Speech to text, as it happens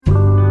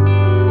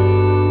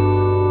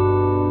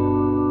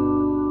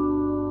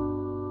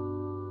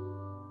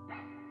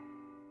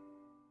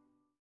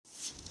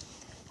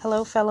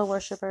Hello, fellow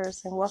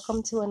worshipers, and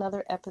welcome to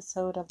another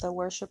episode of the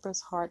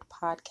Worshipper's Heart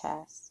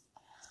podcast.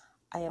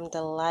 I am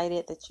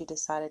delighted that you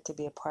decided to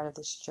be a part of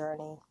this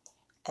journey.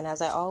 And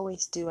as I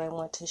always do, I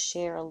want to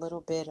share a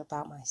little bit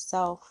about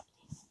myself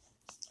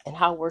and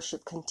how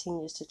worship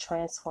continues to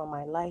transform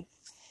my life.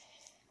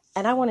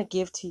 And I want to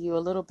give to you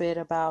a little bit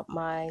about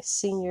my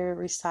senior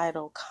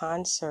recital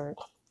concert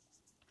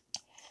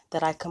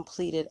that I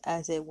completed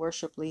as a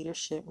worship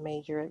leadership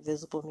major at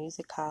Visible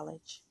Music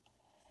College.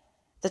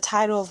 The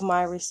title of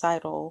my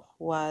recital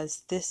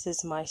was "This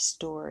Is My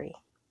Story."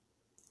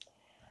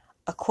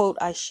 A quote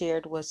I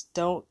shared was,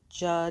 "Don't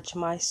judge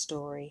my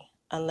story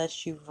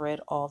unless you've read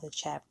all the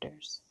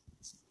chapters."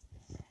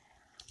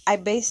 I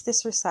based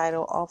this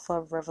recital off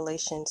of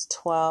Revelations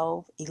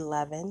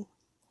 12:11,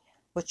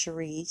 which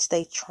reads,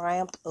 "They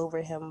triumphed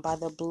over him by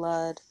the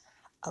blood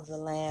of the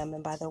Lamb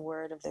and by the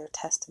word of their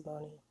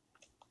testimony."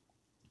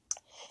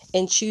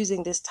 In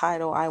choosing this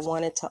title, I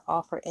wanted to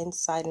offer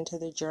insight into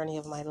the journey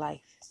of my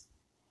life.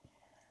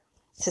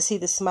 To see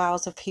the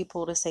smiles of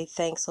people, to say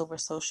thanks over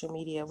social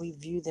media, we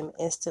view them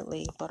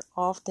instantly, but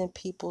often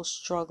people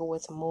struggle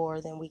with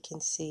more than we can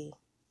see.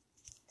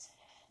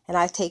 And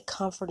I take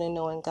comfort in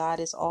knowing God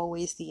is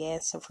always the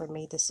answer for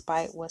me,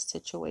 despite what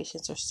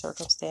situations or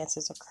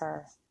circumstances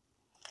occur.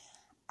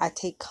 I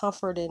take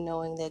comfort in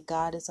knowing that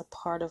God is a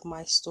part of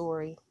my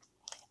story,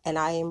 and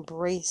I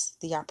embrace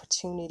the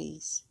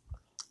opportunities.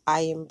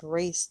 I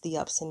embrace the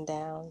ups and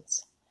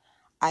downs.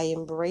 I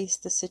embrace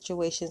the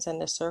situations and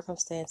the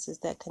circumstances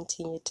that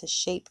continue to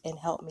shape and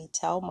help me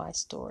tell my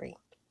story.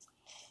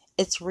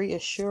 It's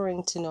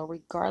reassuring to know,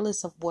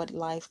 regardless of what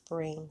life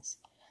brings,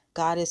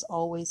 God is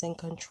always in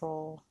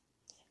control.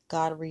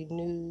 God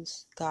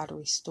renews, God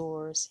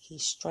restores, He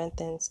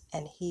strengthens,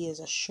 and He is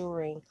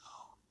assuring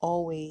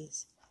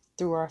always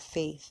through our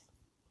faith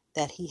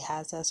that He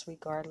has us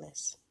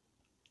regardless.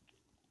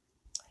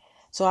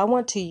 So I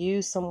want to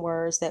use some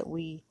words that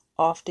we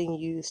often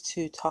use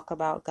to talk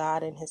about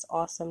God and His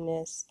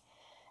awesomeness,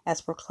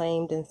 as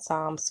proclaimed in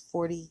Psalms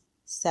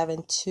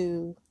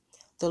 47:2.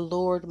 "The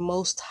Lord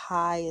Most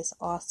High is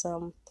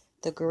awesome,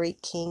 the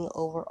great King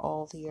over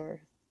all the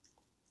earth."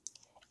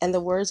 And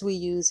the words we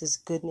use is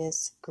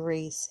goodness,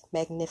 grace,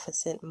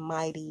 magnificent,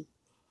 mighty,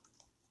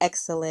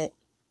 excellent.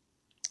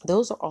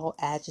 Those are all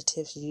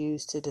adjectives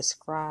used to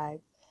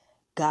describe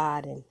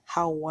God and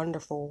how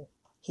wonderful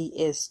He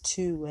is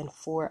to and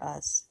for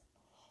us.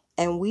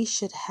 And we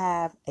should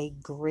have a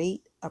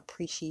great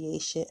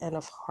appreciation and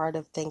a heart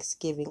of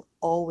thanksgiving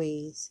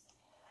always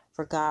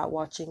for God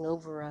watching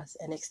over us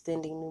and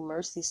extending new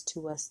mercies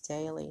to us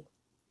daily.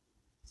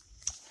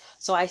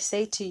 So I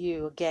say to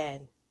you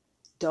again,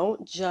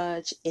 don't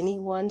judge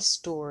anyone's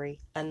story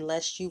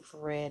unless you've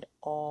read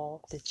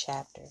all the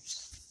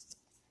chapters.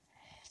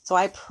 So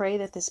I pray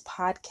that this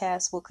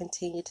podcast will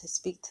continue to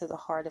speak to the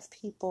heart of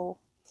people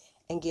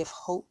and give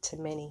hope to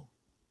many.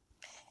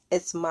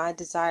 It's my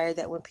desire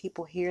that when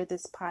people hear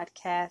this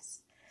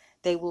podcast,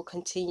 they will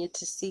continue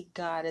to seek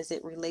God as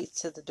it relates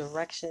to the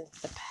direction,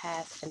 the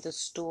path, and the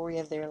story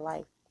of their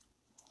life.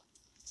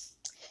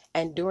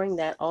 And during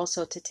that,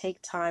 also to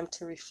take time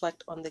to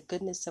reflect on the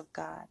goodness of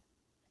God.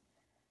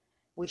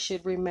 We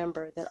should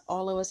remember that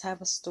all of us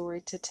have a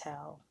story to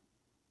tell.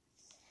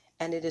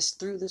 And it is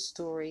through the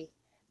story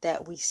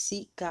that we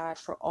seek God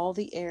for all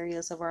the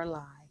areas of our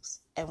lives,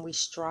 and we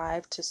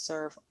strive to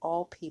serve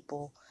all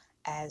people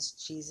as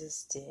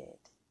Jesus did.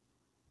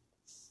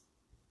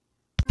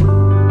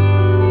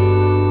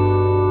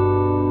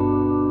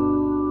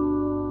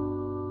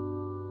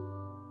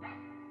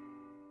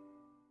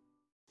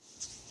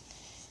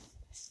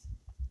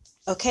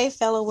 Okay,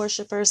 fellow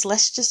worshipers,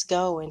 let's just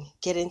go and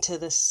get into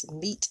this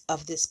meat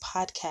of this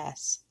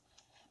podcast.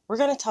 We're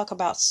going to talk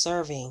about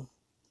serving,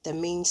 the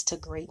means to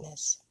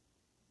greatness.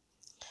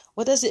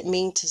 What does it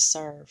mean to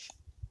serve?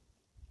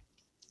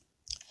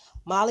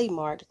 Molly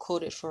Mart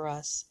quoted for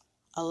us,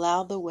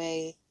 "Allow the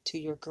way to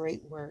your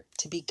great work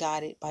to be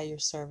guided by your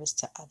service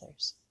to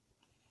others."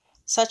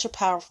 Such a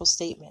powerful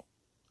statement.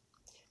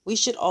 We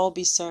should all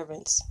be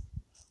servants.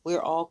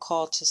 We're all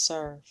called to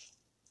serve.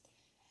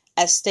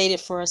 As stated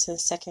for us in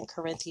 2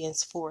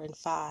 Corinthians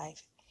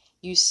 4:5,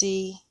 you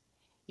see,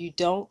 you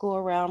don't go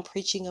around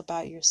preaching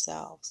about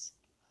yourselves.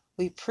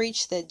 We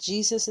preach that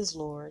Jesus is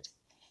Lord,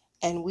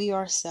 and we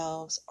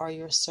ourselves are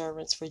your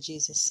servants for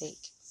Jesus'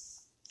 sake.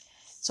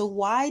 So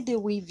why do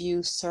we view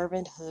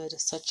servanthood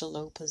as such a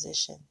low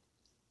position?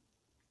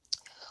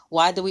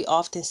 Why do we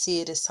often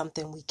see it as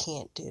something we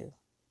can't do?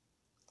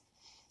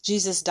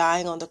 Jesus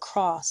dying on the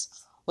cross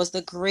was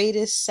the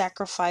greatest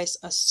sacrifice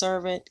a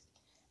servant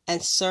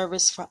and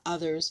service for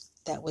others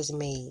that was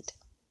made.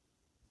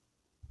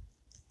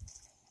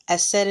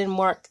 As said in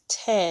Mark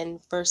 10,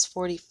 verse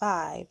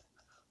 45,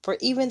 "For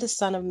even the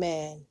Son of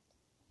Man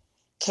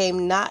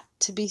came not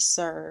to be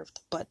served,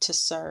 but to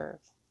serve,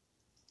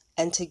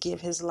 and to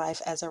give his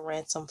life as a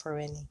ransom for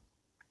many."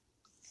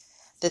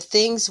 The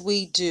things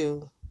we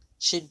do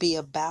should be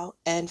about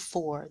and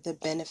for the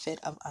benefit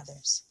of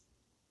others.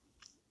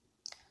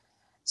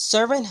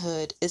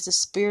 Servanthood is the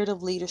spirit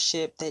of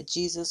leadership that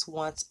Jesus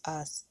wants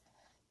us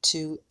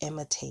to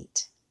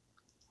imitate.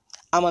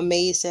 I'm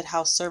amazed at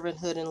how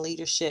servanthood and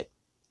leadership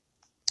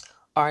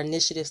are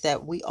initiatives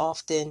that we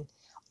often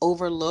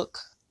overlook.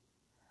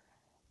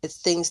 It's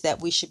things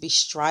that we should be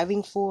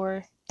striving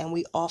for, and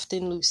we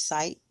often lose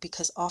sight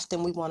because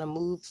often we want to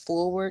move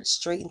forward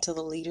straight into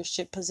the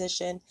leadership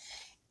position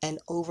and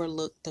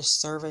overlook the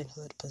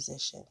servanthood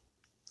position.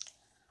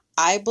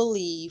 I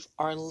believe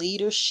our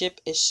leadership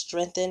is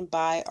strengthened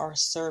by our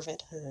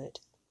servanthood.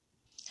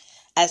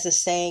 As the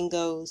saying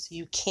goes,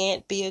 you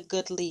can't be a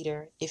good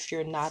leader if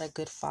you're not a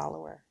good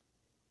follower.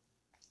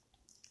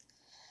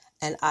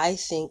 And I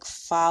think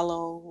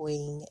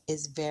following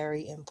is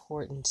very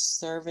important.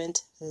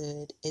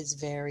 Servanthood is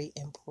very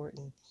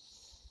important.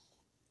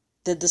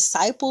 The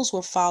disciples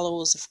were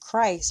followers of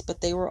Christ, but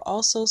they were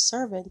also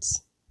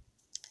servants.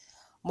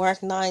 Mark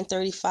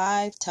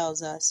 9:35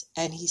 tells us,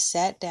 and he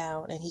sat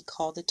down and he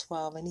called the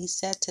 12 and he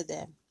said to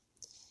them,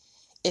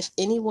 if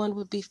anyone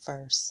would be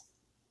first,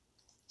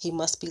 he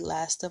must be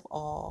last of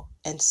all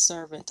and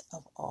servant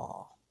of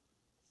all.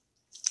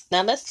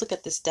 Now let's look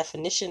at this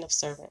definition of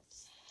servant.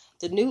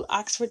 The New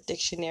Oxford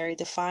Dictionary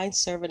defines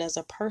servant as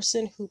a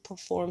person who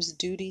performs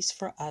duties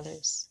for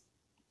others.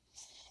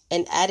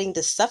 And adding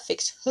the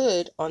suffix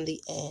hood on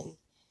the end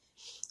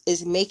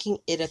is making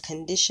it a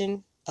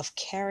condition of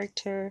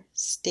character,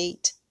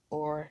 state,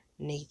 or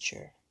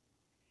nature.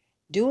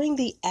 Doing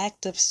the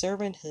act of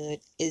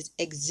servanthood is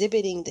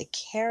exhibiting the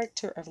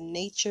character of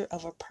nature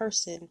of a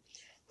person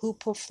who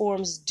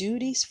performs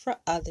duties for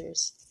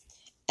others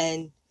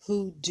and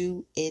who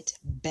do it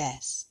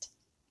best.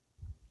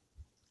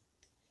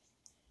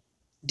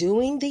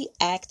 Doing the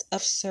act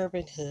of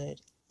servanthood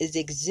is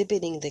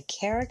exhibiting the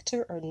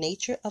character or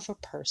nature of a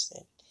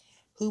person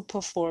who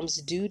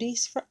performs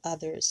duties for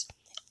others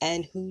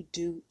and who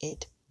do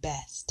it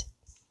best.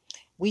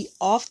 We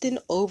often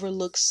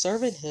overlook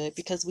servanthood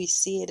because we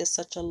see it as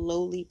such a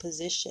lowly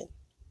position.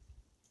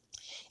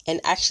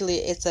 And actually,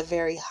 it's a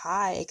very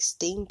high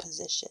esteemed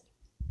position.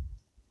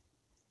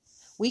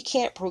 We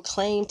can't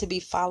proclaim to be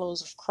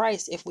followers of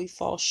Christ if we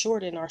fall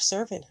short in our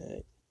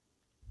servanthood.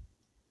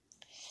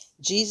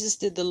 Jesus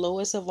did the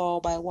lowest of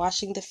all by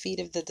washing the feet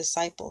of the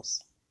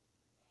disciples.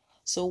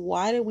 So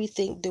why do we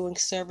think doing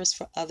service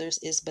for others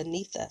is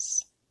beneath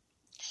us?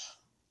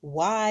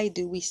 Why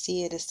do we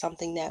see it as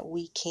something that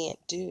we can't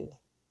do?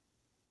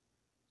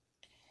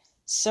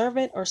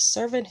 Servant or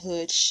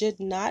servanthood should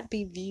not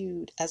be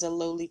viewed as a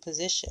lowly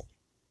position.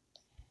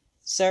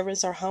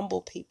 Servants are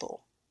humble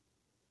people,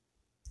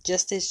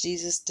 just as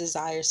Jesus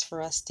desires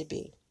for us to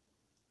be.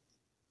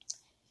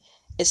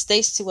 It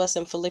states to us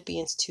in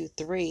Philippians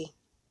 2:3,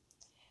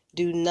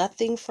 do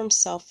nothing from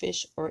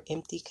selfish or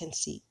empty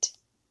conceit,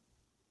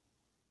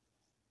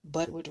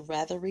 but would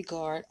rather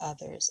regard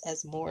others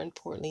as more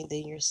important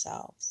than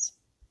yourselves.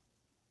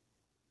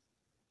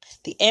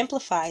 The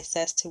Amplified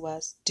says to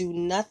us, do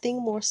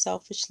nothing more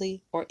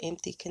selfishly or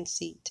empty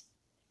conceit,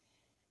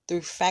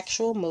 through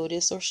factual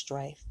motives or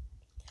strife,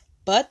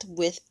 but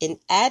with an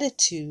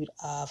attitude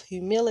of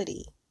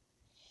humility,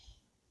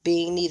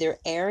 being neither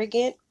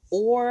arrogant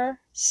or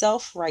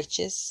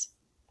self-righteous.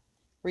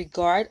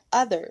 Regard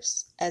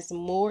others as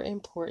more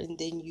important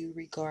than you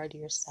regard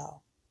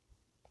yourself.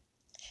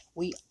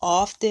 We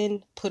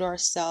often put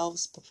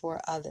ourselves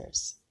before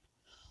others.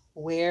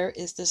 Where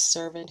is the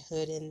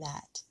servanthood in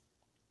that?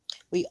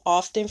 We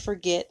often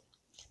forget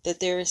that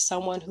there is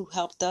someone who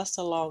helped us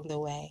along the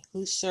way,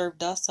 who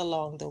served us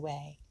along the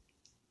way.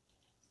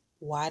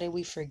 Why do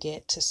we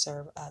forget to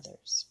serve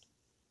others?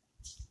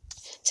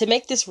 To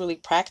make this really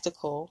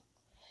practical,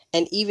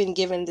 and even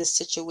given this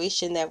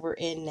situation that we're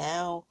in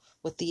now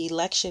with the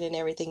election and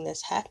everything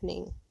that's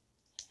happening,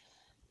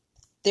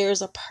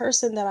 there's a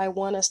person that I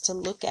want us to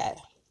look at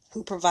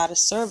who provide a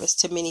service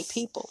to many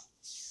people.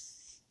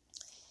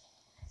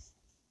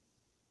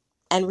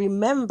 And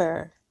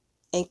remember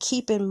and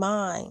keep in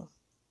mind,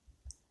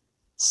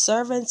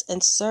 servants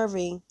and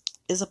serving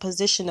is a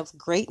position of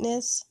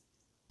greatness,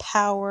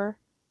 power,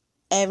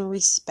 and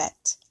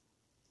respect.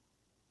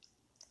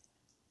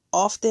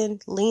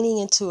 Often leaning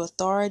into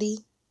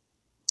authority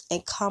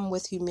and come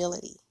with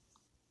humility.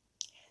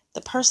 The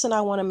person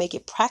I want to make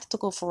it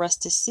practical for us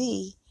to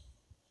see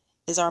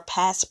is our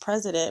past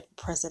president,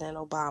 President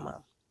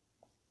Obama.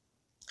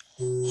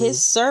 His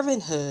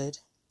servanthood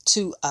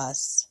to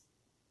us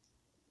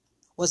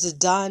was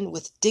done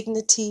with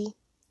dignity,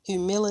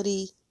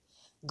 humility,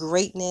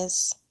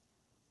 greatness,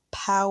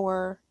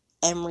 power,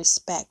 and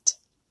respect.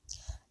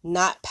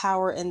 Not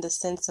power in the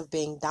sense of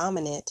being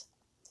dominant,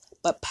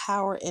 but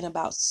power in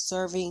about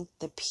serving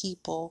the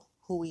people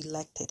who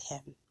elected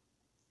him.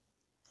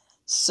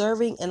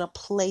 Serving in a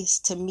place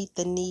to meet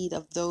the need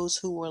of those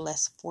who were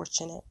less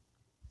fortunate.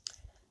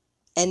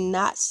 And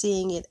not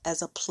seeing it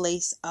as a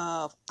place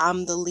of,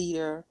 I'm the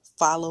leader,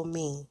 follow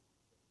me,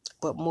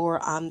 but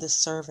more, I'm the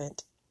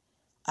servant,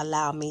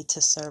 allow me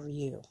to serve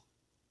you.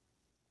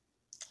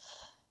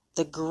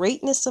 The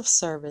greatness of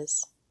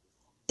service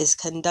is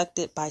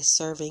conducted by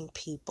serving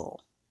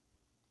people.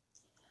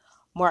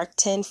 Mark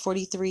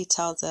 10:43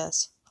 tells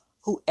us,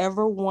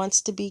 whoever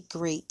wants to be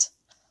great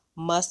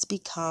must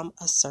become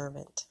a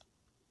servant.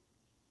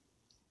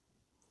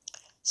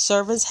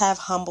 Servants have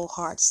humble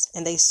hearts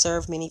and they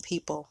serve many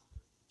people.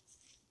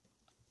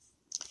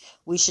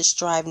 We should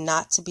strive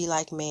not to be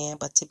like man,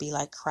 but to be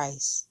like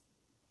Christ.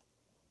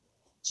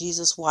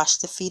 Jesus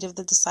washed the feet of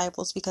the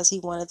disciples because he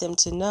wanted them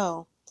to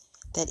know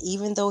that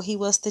even though he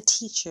was the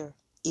teacher,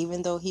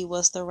 even though he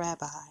was the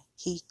rabbi,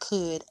 he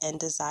could and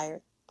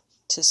desired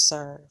to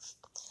serve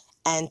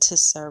and to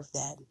serve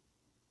them.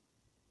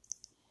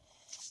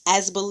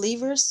 As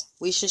believers,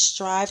 we should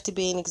strive to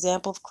be an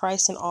example of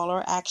Christ in all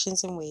our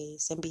actions and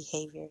ways and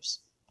behaviors.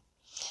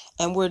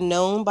 And we're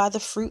known by the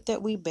fruit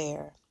that we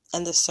bear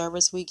and the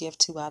service we give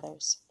to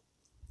others.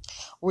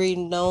 We're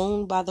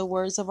known by the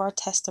words of our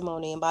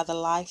testimony and by the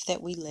life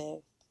that we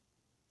live.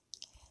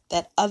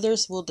 That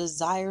others will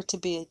desire to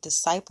be a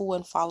disciple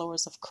and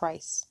followers of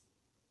Christ.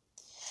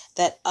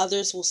 That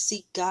others will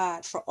seek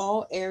God for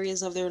all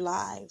areas of their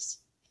lives.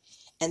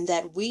 And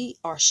that we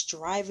are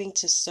striving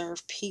to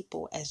serve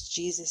people as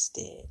Jesus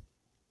did.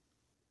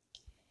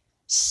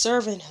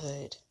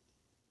 Servanthood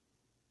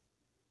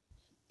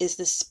is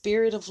the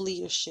spirit of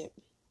leadership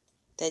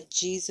that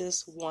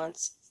Jesus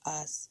wants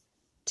us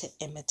to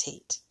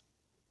imitate.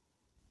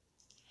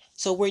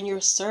 So when you're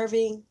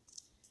serving,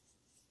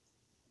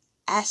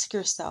 ask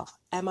yourself,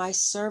 am I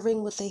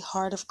serving with a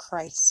heart of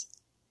Christ?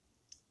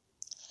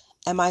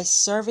 Am I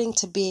serving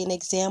to be an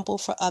example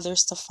for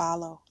others to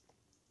follow?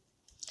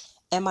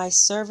 Am I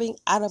serving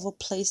out of a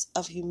place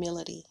of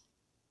humility?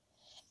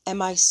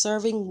 Am I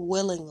serving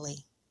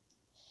willingly?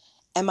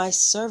 Am I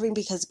serving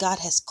because God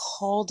has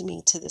called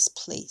me to this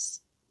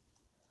place?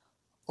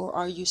 Or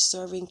are you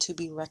serving to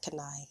be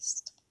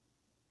recognized?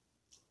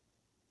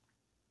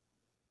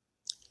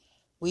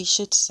 We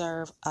should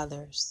serve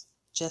others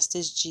just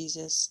as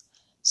Jesus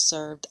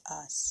served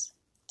us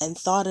and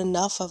thought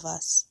enough of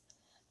us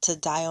to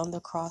die on the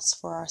cross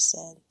for our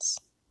sins.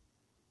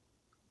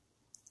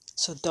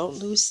 So don't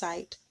lose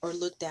sight or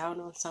look down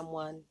on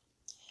someone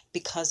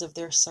because of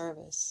their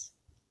service.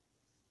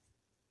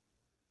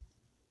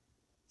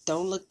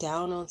 Don't look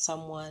down on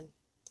someone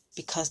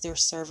because they're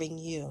serving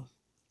you.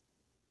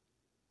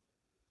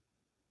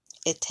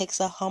 It takes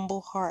a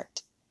humble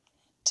heart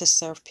to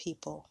serve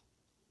people.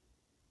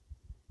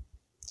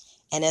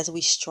 And as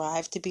we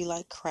strive to be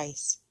like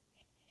Christ,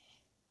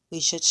 we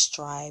should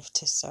strive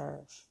to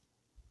serve.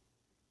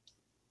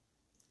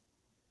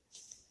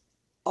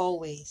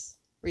 Always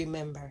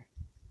remember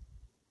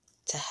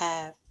to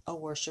have a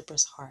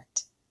worshiper's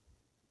heart.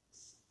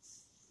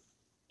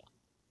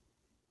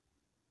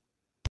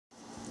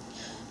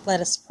 Let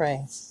us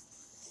pray.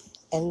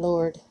 And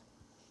Lord,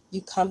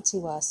 you come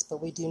to us,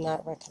 but we do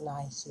not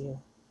recognize you.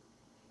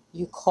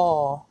 You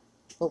call,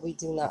 but we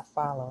do not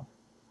follow.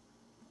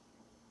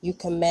 You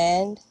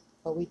command,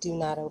 but we do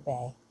not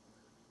obey.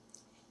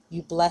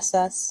 You bless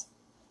us,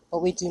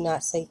 but we do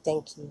not say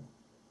thank you.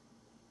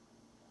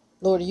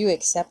 Lord, you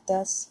accept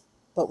us,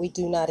 but we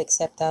do not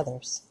accept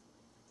others.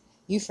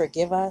 You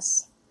forgive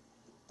us,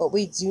 but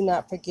we do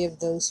not forgive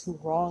those who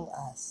wrong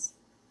us.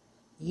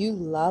 You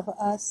love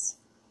us,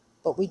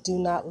 but we do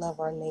not love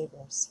our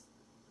neighbors.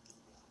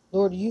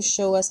 Lord, you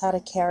show us how to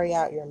carry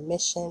out your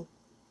mission,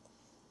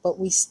 but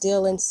we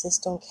still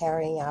insist on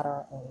carrying out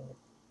our own.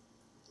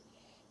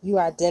 You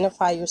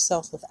identify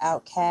yourself with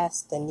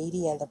outcasts, the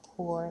needy, and the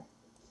poor,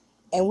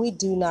 and we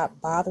do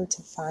not bother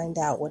to find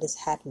out what is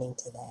happening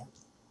to them.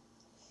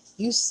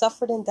 You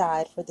suffered and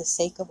died for the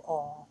sake of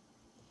all,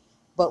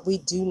 but we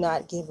do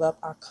not give up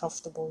our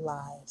comfortable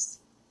lives.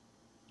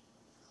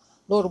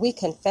 Lord, we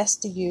confess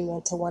to you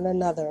and to one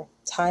another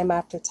time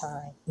after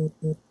time,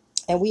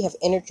 and we have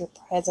entered your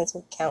presence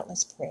with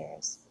countless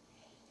prayers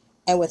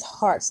and with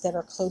hearts that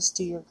are close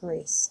to your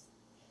grace.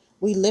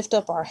 We lift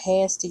up our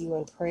hands to you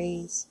in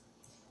praise,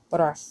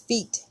 but our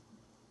feet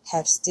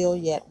have still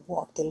yet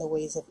walked in the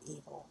ways of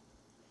evil.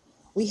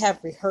 We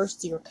have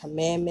rehearsed your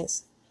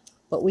commandments,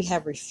 but we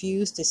have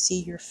refused to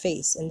see your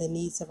face in the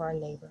needs of our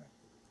neighbor.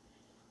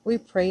 We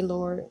pray,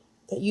 Lord,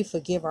 that you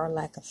forgive our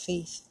lack of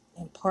faith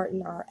and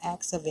pardon our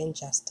acts of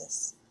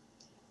injustice.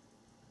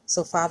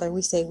 So, Father,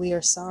 we say we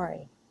are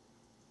sorry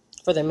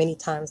for the many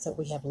times that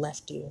we have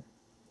left you.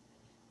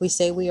 We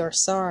say we are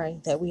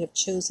sorry that we have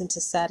chosen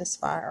to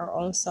satisfy our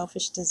own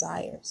selfish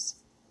desires.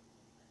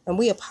 And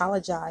we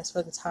apologize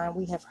for the time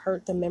we have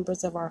hurt the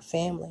members of our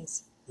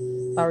families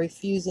by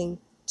refusing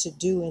to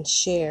do and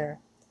share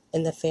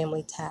in the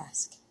family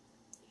task.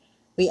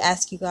 We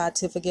ask you, God,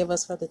 to forgive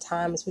us for the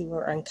times we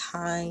were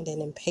unkind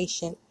and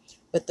impatient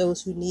with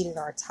those who needed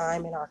our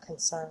time and our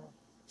concern,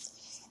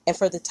 and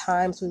for the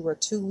times we were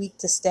too weak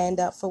to stand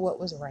up for what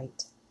was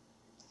right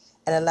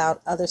and allowed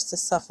others to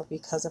suffer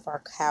because of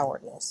our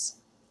cowardice.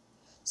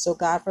 So,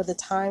 God, for the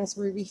times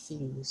we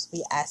refuse,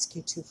 we ask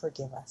you to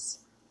forgive us.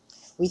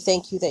 We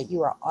thank you that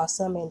you are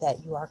awesome and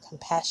that you are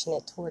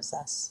compassionate towards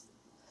us.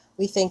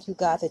 We thank you,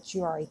 God, that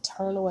you are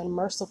eternal and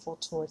merciful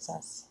towards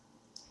us.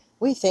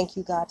 We thank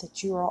you, God,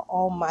 that you are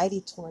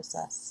almighty towards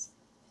us.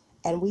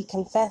 And we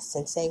confess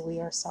and say we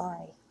are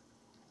sorry.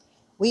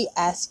 We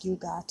ask you,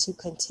 God, to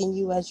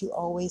continue as you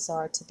always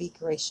are to be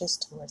gracious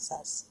towards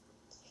us.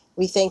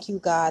 We thank you,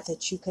 God,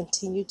 that you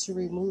continue to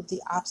remove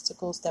the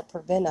obstacles that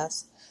prevent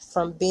us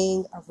from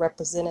being a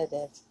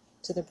representative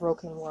to the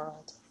broken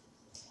world.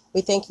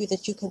 We thank you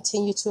that you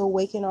continue to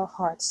awaken our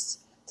hearts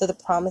to the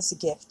promised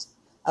gift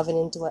of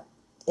an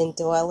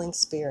indwelling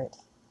spirit.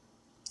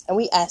 And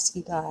we ask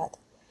you, God,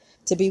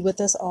 to be with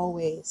us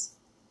always.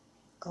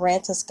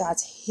 Grant us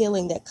God's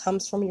healing that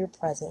comes from your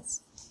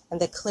presence and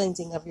the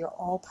cleansing of your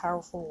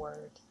all-powerful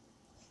word.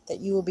 That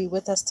you will be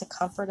with us to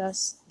comfort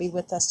us, be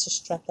with us to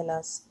strengthen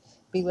us,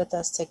 be with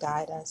us to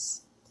guide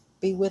us,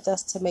 be with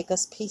us to make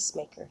us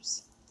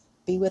peacemakers,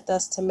 be with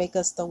us to make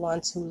us the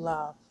ones who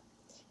love.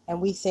 And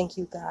we thank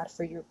you, God,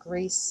 for your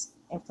grace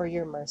and for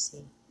your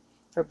mercy,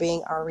 for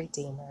being our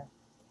Redeemer,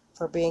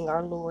 for being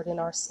our Lord and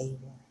our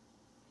Savior.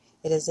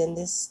 It is in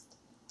this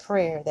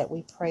prayer that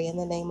we pray in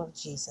the name of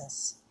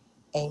Jesus.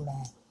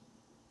 Amen.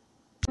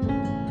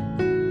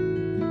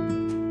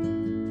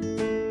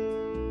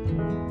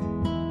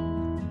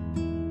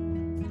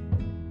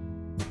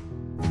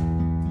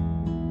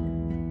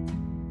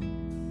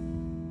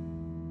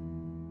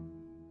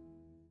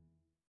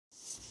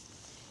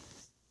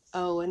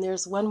 Oh, and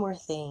there's one more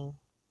thing.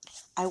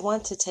 I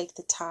want to take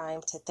the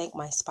time to thank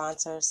my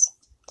sponsors,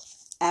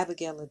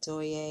 Abigail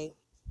Adoye,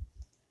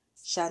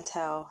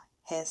 Chantel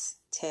Hess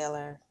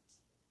Taylor,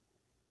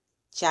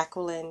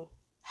 Jacqueline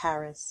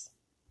Harris,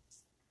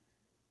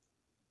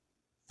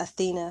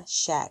 Athena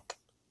Shack,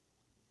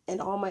 and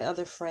all my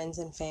other friends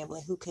and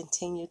family who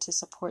continue to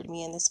support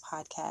me in this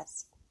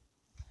podcast.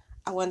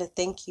 I want to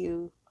thank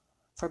you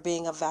for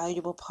being a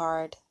valuable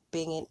part,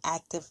 being an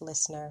active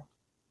listener,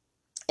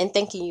 and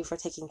thanking you for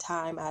taking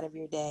time out of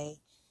your day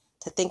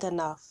to think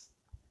enough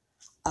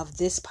of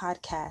this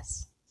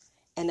podcast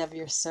and of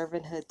your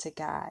servanthood to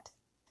God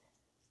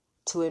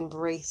to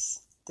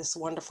embrace this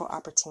wonderful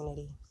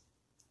opportunity.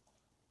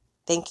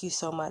 Thank you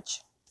so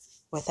much.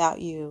 Without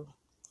you,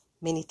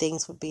 many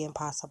things would be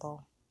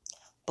impossible.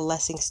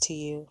 Blessings to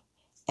you.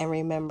 And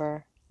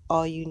remember,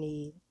 all you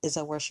need is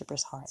a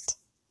worshiper's heart.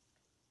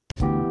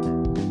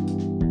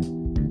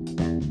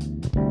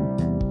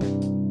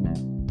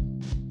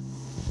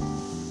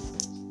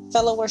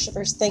 Fellow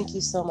worshipers, thank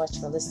you so much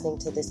for listening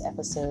to this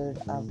episode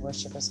of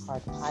Worshiper's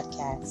Heart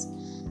Podcast.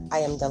 I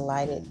am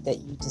delighted that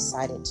you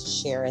decided to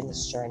share in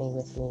this journey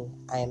with me.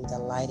 I am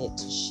delighted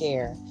to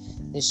share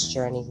this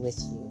journey with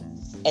you.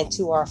 And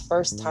to our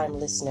first-time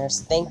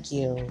listeners, thank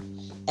you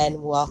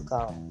and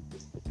welcome.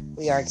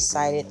 We are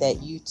excited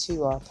that you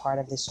too are a part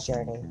of this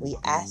journey. We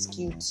ask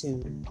you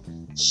to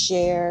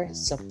share,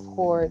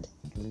 support,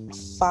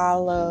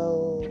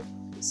 follow,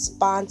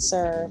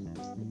 sponsor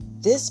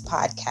this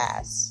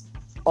podcast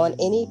on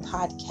any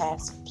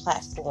podcast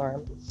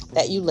platform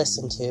that you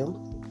listen to,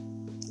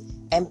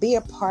 and be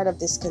a part of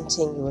this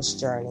continuous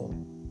journey.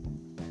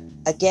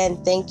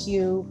 Again, thank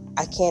you.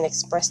 I can't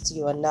express to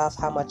you enough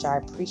how much I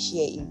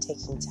appreciate you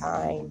taking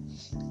time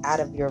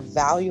out of your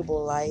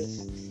valuable life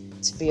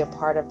to be a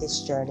part of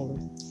this journey.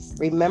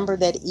 Remember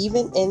that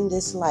even in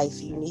this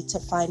life, you need to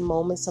find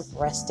moments of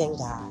rest in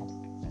God.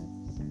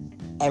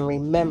 And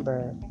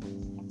remember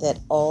that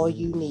all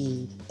you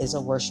need is a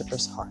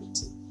worshiper's heart.